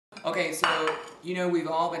Okay, so, you know, we've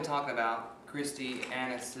all been talking about Christy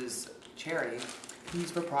Annis's charity,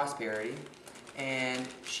 Peas for Prosperity, and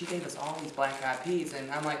she gave us all these black-eyed peas,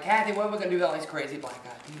 and I'm like, Kathy, what are we going to do with all these crazy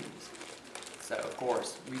black-eyed peas? So, of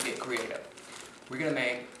course, we get creative. We're going to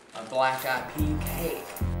make a black-eyed pea cake.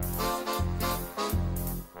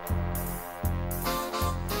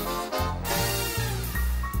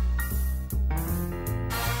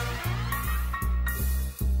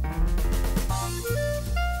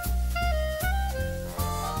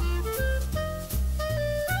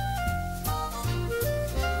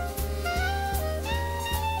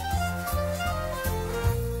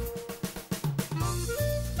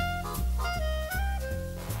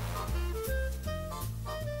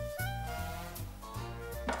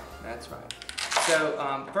 That's right.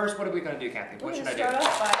 So, first, what are we going to do, Kathy? What should I do? We're going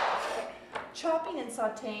to start off by chopping and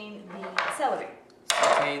sauteing the celery.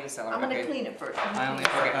 Sauteing the celery. I'm going to clean it first. I only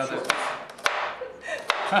heard others.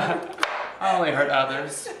 I only heard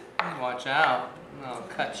others. Watch out. I'll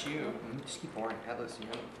cut you. Just keep pouring. Headless, you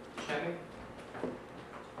know. Show me.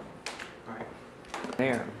 Alright.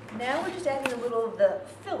 There. Now we're just adding a little of the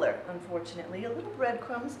filler, unfortunately. A little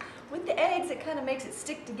breadcrumbs. With the eggs, it kind of makes it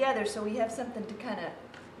stick together so we have something to kind of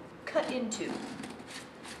cut into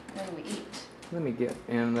when we eat. Let me get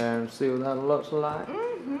in there and see what that looks like.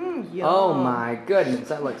 Mm-hmm. Oh my goodness,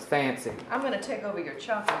 that looks fancy. I'm going to take over your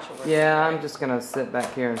chopping chores. Yeah, I'm just going to sit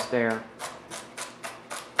back here and stare.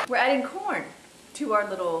 We're adding corn to our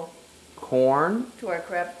little... Corn? To our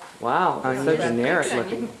crab. Wow, that's so generic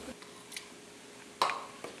looking.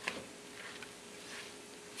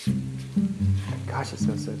 Gosh, it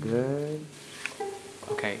smells so good.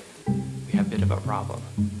 Okay, we have a bit of a problem.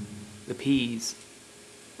 The peas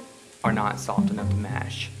are not soft enough to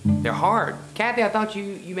mash. They're hard. Kathy, I thought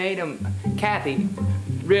you made them. Kathy,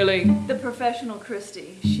 really? The professional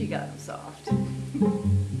Christy, she got them soft.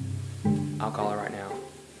 I'll call her right now.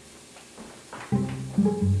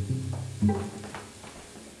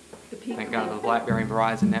 Thank God for the BlackBerry and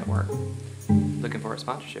Verizon network. Looking for a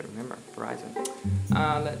sponsorship, remember, Verizon.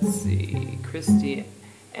 Let's see, Christy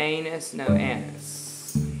Annis, no,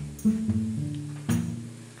 Annis.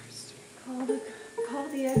 Christy. Call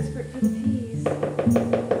the expert for the peas. I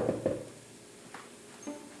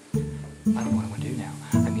don't know what I'm gonna do now.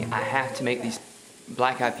 I mean, I have to make these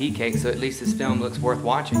black-eyed pea cakes so at least this film looks worth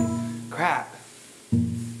watching. Crap.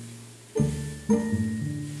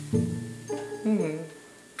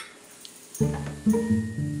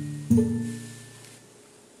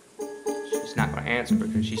 She's not going to answer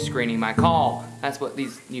because she's screening my call. That's what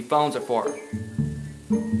these new phones are for.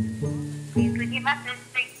 Please leave your message.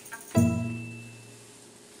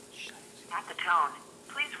 At the tone,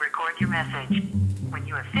 please record your message. When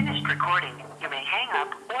you have finished recording, you may hang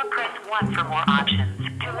up or press 1 for more options.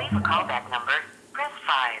 To leave a callback number, press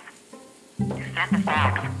 5. To send a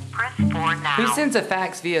fax, press 4 now. Who sends a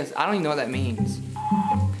fax via... I don't even know what that means.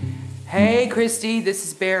 Hey, Christy, this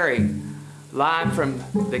is Barry. Live from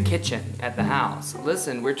the kitchen at the house.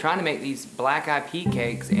 Listen, we're trying to make these black-eyed pea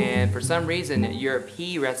cakes, and for some reason, your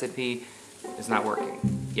pea recipe is not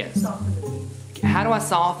working. Yes. How do I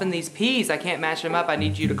soften these peas? I can't mash them up. I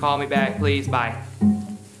need you to call me back, please. Bye.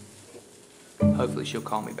 Hopefully she'll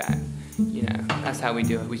call me back. You know, that's how we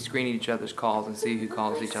do it. We screen each other's calls and see who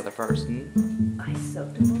calls each other first. I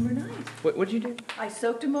soaked them overnight. What'd you do? I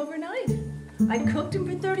soaked them overnight. I cooked them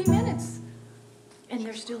for 30 minutes. And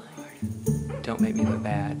they're still hard. Don't make me look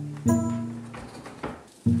bad.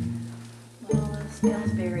 Well,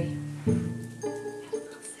 Salisbury.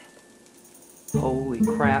 Holy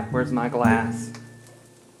crap, where's my glass?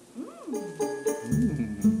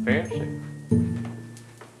 Fancy.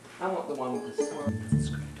 I want the one with the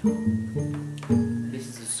screw. This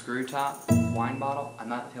is a screw top wine bottle. I'm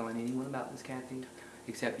not telling anyone about this, Kathy,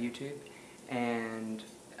 except YouTube. And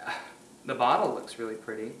the bottle looks really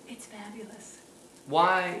pretty. It's fabulous.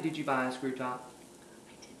 Why did you buy a screw top?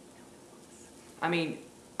 I didn't know it was. I mean,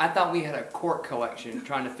 I thought we had a cork collection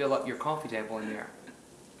trying to fill up your coffee table in there.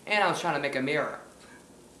 And I was trying to make a mirror.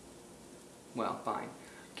 Well, fine.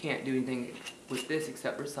 Can't do anything with this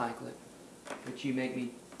except recycle it. But you make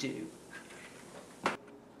me do.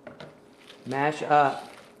 Mash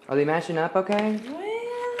up. Are they mashing up okay? Well,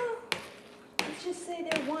 let's just say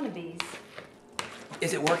they're wannabes.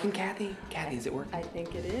 Is it working, Kathy? Kathy, is it working? I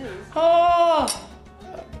think it is. Oh!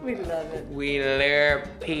 We love it. We love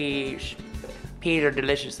peas. Peas are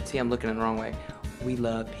delicious. See, I'm looking in the wrong way. We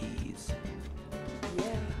love peas.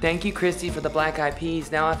 Yeah. Thank you, Christy, for the black-eyed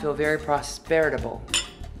peas. Now I feel very prosperitable.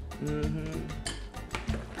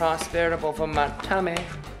 Prosperitable for my tummy.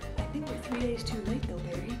 I think we're 3 days too late, though,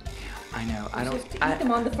 Barry. I I know. I don't. Just to eat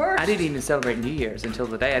them on the 1st. I didn't even celebrate New Year's until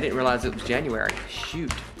today. I didn't realize it was January.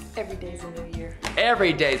 Shoot. Every day's a new year.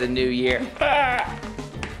 Every day's a new year.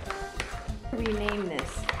 Rename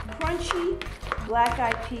this crunchy black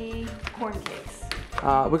eyed pea corn cakes.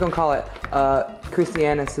 We're gonna call it. Christy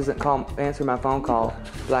Annis doesn't answer my phone call.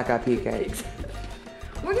 Black eyed pea cakes.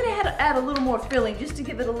 We're gonna add a little more filling just to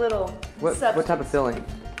give it a little What type of filling?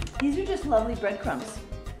 These are just lovely breadcrumbs.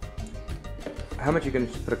 How much are you gonna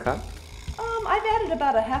just put a cup? I've added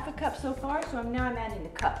about a half a cup so far, so now I'm adding a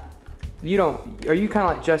cup. You don't. Are you kind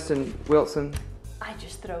of like Justin Wilson? I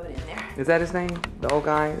just throw it in there. Is that his name? The old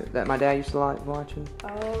guy that my dad used to like watching?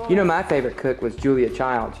 Oh. You know, my favorite cook was Julia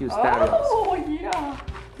Child. She was fabulous. Oh, yeah.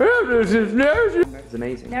 It's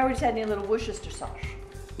amazing. Now we're just adding a little Worcestershire sauce.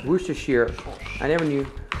 Worcestershire. I never knew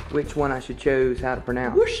which one I should choose how to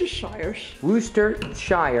pronounce. Worcestershire.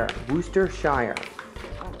 Worcestershire. Worcestershire. Okay.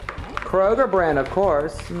 Kroger brand, of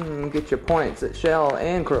course. Get your points at Shell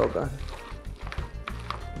and Kroger.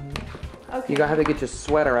 Okay. You're gonna have to get your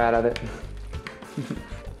sweater out of it.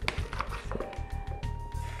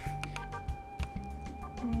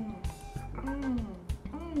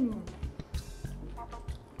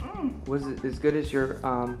 Was it as good as your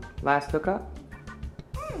last hookup?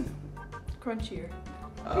 Crunchier.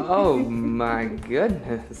 Oh my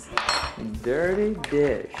goodness. Dirty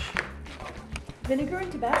dish. Vinegar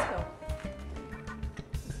and Tabasco.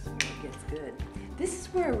 This is where it gets good. This is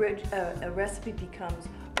where a recipe becomes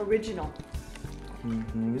original.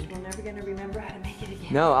 Which we're never going to remember how to make it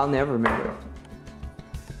again. No, I'll never remember it.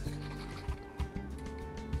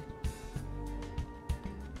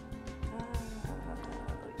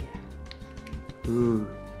 Yeah. Ooh,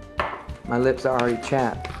 my lips are already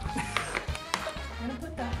chapped. I'm going to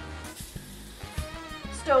put the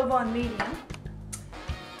stove on medium.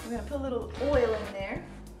 We're going to put a little oil in there.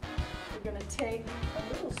 We're going to take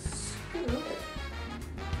a little scoop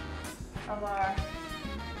of our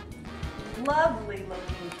lovely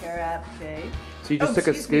looking crab cake. So you just took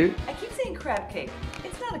a scoop? I keep saying crab cake.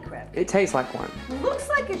 It's not a crab cake. It tastes like one. Looks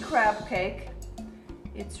like a crab cake.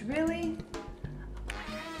 It's really...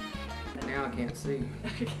 Now I can't see.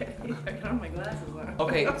 Okay, I got all my glasses on.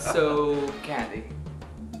 Okay, so Kathy,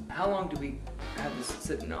 how long do we have this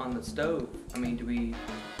sitting on the stove? I mean, do we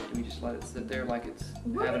just let it sit there like it's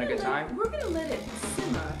having a good time? We're gonna let it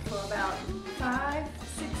simmer for about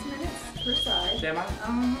 5-6 minutes per side. Simmer?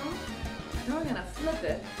 Then we're gonna flip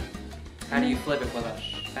it. How do you flip it with a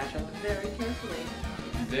spatula? Very carefully.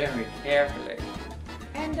 Very carefully.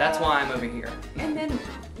 And That's why I'm over here. And then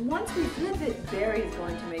once we flip it, Barry is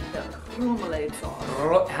going to make the remoulade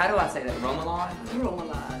sauce. How do I say that? Remoulade?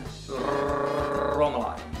 Remoulade.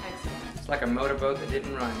 Remoulade. Excellent. It's like a motorboat that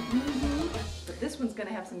didn't run. But this one's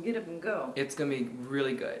gonna have some get up and go. It's gonna be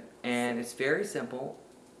really good, and it's very simple,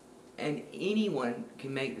 and anyone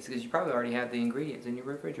can make this because you probably already have the ingredients in your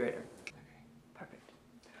refrigerator. Perfect.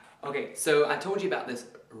 Okay, so I told you about this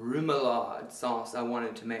remoulade sauce I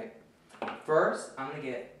wanted to make. First, I'm gonna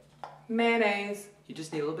get mayonnaise. You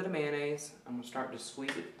just need a little bit of mayonnaise. I'm gonna start to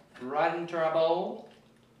squeeze it right into our bowl.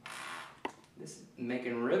 This is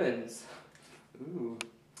making ribbons. Ooh.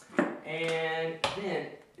 And then,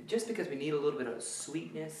 just because we need a little bit of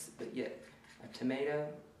sweetness, but yet a tomato,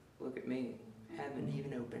 look at me, haven't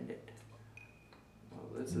even opened it. Oh,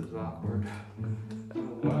 this is awkward.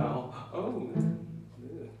 Oh, wow. Oh.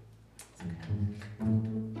 Ugh.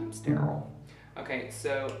 I'm sterile. Okay,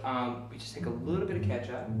 so we just take a little bit of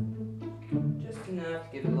ketchup, just enough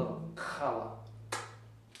to give it a little color.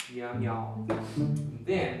 Yum, yum.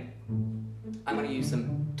 Then, I'm gonna use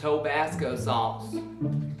some Tabasco sauce.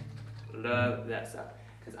 Love that stuff.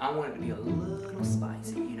 Because I want it to be a little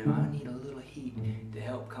spicy, you know, I need a little heat to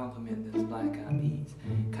help complement this black eyed peas.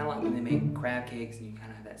 Kind of like when they make crab cakes and you kind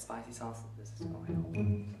of have that spicy sauce. This is going to help.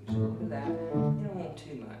 Just a little bit of that. You don't want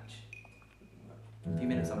too much. In a few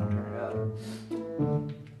minutes I'm going to turn it up.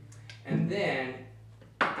 And then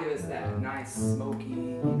give us that nice smoky,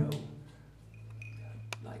 you know,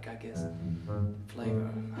 like I guess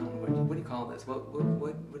flavor. I don't know, what do you call this?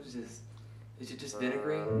 What is this? Is it just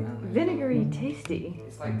vinegary? I don't know. Vinegary tasty.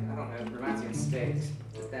 It's like, I don't know, it reminds me of steaks.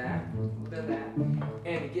 Just that, a little bit of that.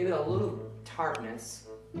 And to give it a little tartness,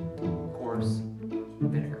 of course,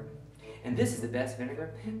 vinegar. And this is the best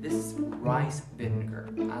vinegar. This is rice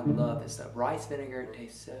vinegar. I love this stuff. Rice vinegar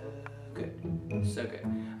tastes so good. So good.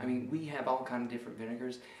 I mean, we have all kinds of different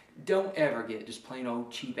vinegars. Don't ever get just plain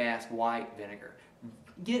old cheap ass white vinegar.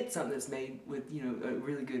 Get something that's made with, you know, a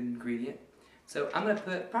really good ingredient. So I'm going to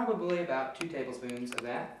put probably about 2 tablespoons of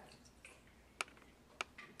that.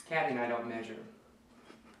 Kathy and I don't measure.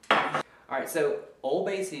 Alright, so Old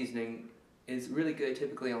Bay seasoning is really good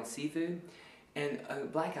typically on seafood. And a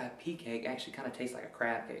black-eyed pea cake actually kind of tastes like a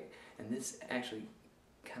crab cake. And this actually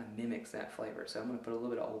kind of mimics that flavor. So I'm going to put a little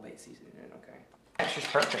bit of Old Bay seasoning in, okay? That's just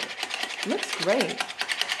perfect. Looks great.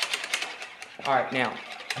 All right, now,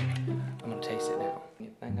 I'm going to taste it now.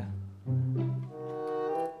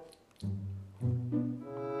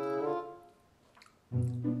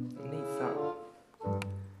 Need some.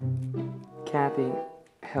 Kathy,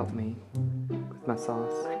 help me with my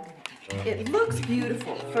sauce. It looks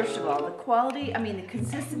beautiful. First of all, the quality, the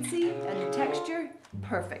consistency and the texture,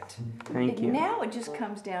 perfect. Thank you. Now it just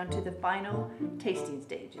comes down to the final tasting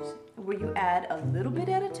stages, where you add a little bit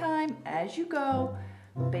at a time as you go,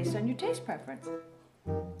 based on your taste preference.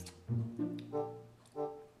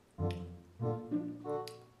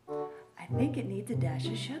 I think it needs a dash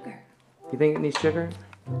of sugar. You think it needs sugar?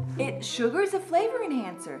 Sugar is a flavor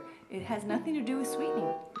enhancer. It has nothing to do with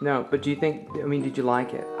sweetening. No, but do you think, did you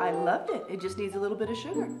like it? I loved it. It just needs a little bit of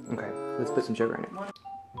sugar. Okay, let's put some sugar in it.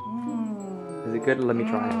 Is it good? Let me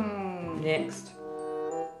try it. Next.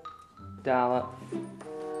 Dollop.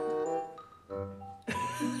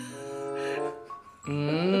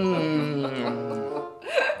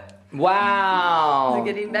 Wow! Is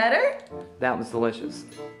it getting better? That was delicious.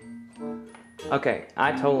 Okay,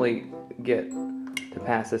 I totally get to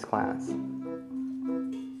pass this class.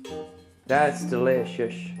 That's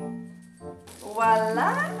delicious.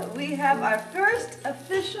 Voila! We have our first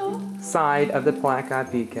official Side of the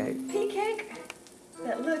black-eyed pea cake. pea cake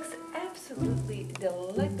that looks absolutely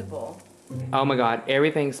delectable. Oh my God,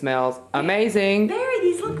 everything smells amazing. Barry,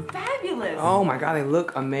 these look fabulous. Oh my God, they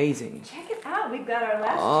look amazing. Check it out. We've got our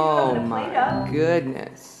last two. Oh I'm gonna plate up. my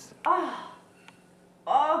goodness.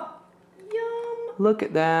 Oh, yum. Look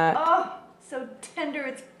at that. Oh, so tender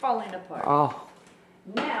it's falling apart. Oh,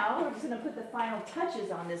 Now we're just gonna put the final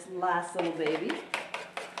touches on this last little baby. so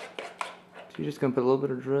you're just gonna put a little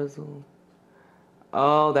bit of drizzle.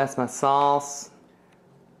 Oh, that's my sauce.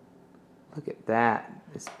 Look at that.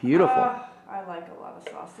 It's beautiful. I like a lot of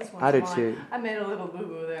sauce. This one's I do mine. too. I made a little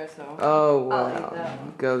boo-boo there, so. Oh I'll eat wow. that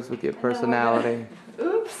one. Goes with your And then we're personality.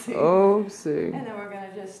 Oopsie. Oopsie. And then we're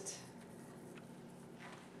gonna just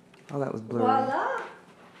Oh, that was blurry. voila!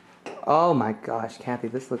 Oh my gosh, Kathy,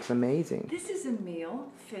 this looks amazing. This is a meal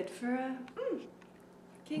fit for a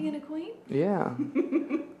king and a queen. Yeah.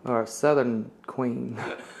 Or a southern queen.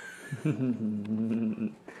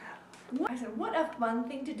 I said, what a fun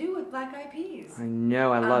thing to do with black-eyed peas. I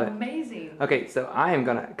know, I love it. Amazing. Okay, so I am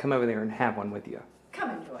gonna come over there and have one with you. Come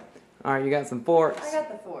enjoy. All right, you got some forks. I got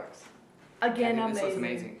the forks. Again, Kathy, amazing. This looks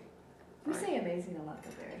amazing. You say amazing a lot, though,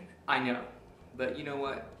 Barry. I know, but you know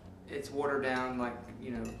what? It's watered down like,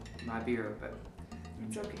 my beer, but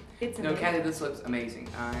It's okay. It's no, amazing. Kathy, this looks amazing.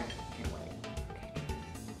 I can't wait.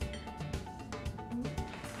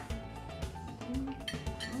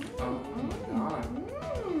 Oh my God.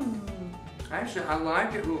 Actually, I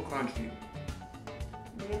like it a little crunchy.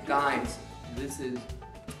 Guys, this is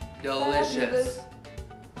delicious. Fabulous.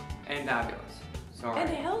 And fabulous. Sorry. And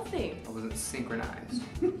healthy. I wasn't synchronized.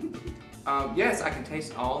 Yes, I can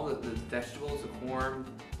taste all the vegetables, the corn,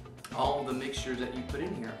 all the mixtures that you put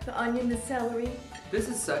in here. The onion, the celery. This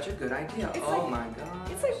is such a good idea. It's Oh like- my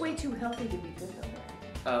God. It's like way too healthy to be good,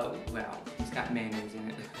 though. Oh, well, it's got mayonnaise in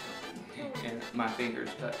it. And my fingers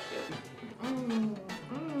touched it.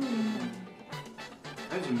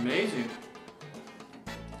 That's amazing.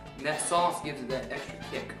 And that sauce gives it that extra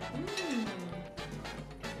kick.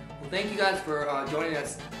 Well, thank you guys for joining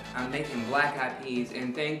us on making black-eyed peas,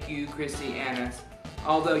 and thank you, Christy Annis.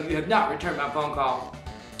 Although you have not returned my phone call,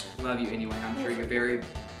 love you anyway. I'm sure you're very,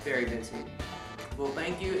 very busy. Well,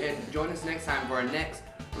 thank you, and join us next time for our next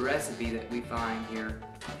recipe that we find here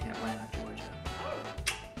in Atlanta.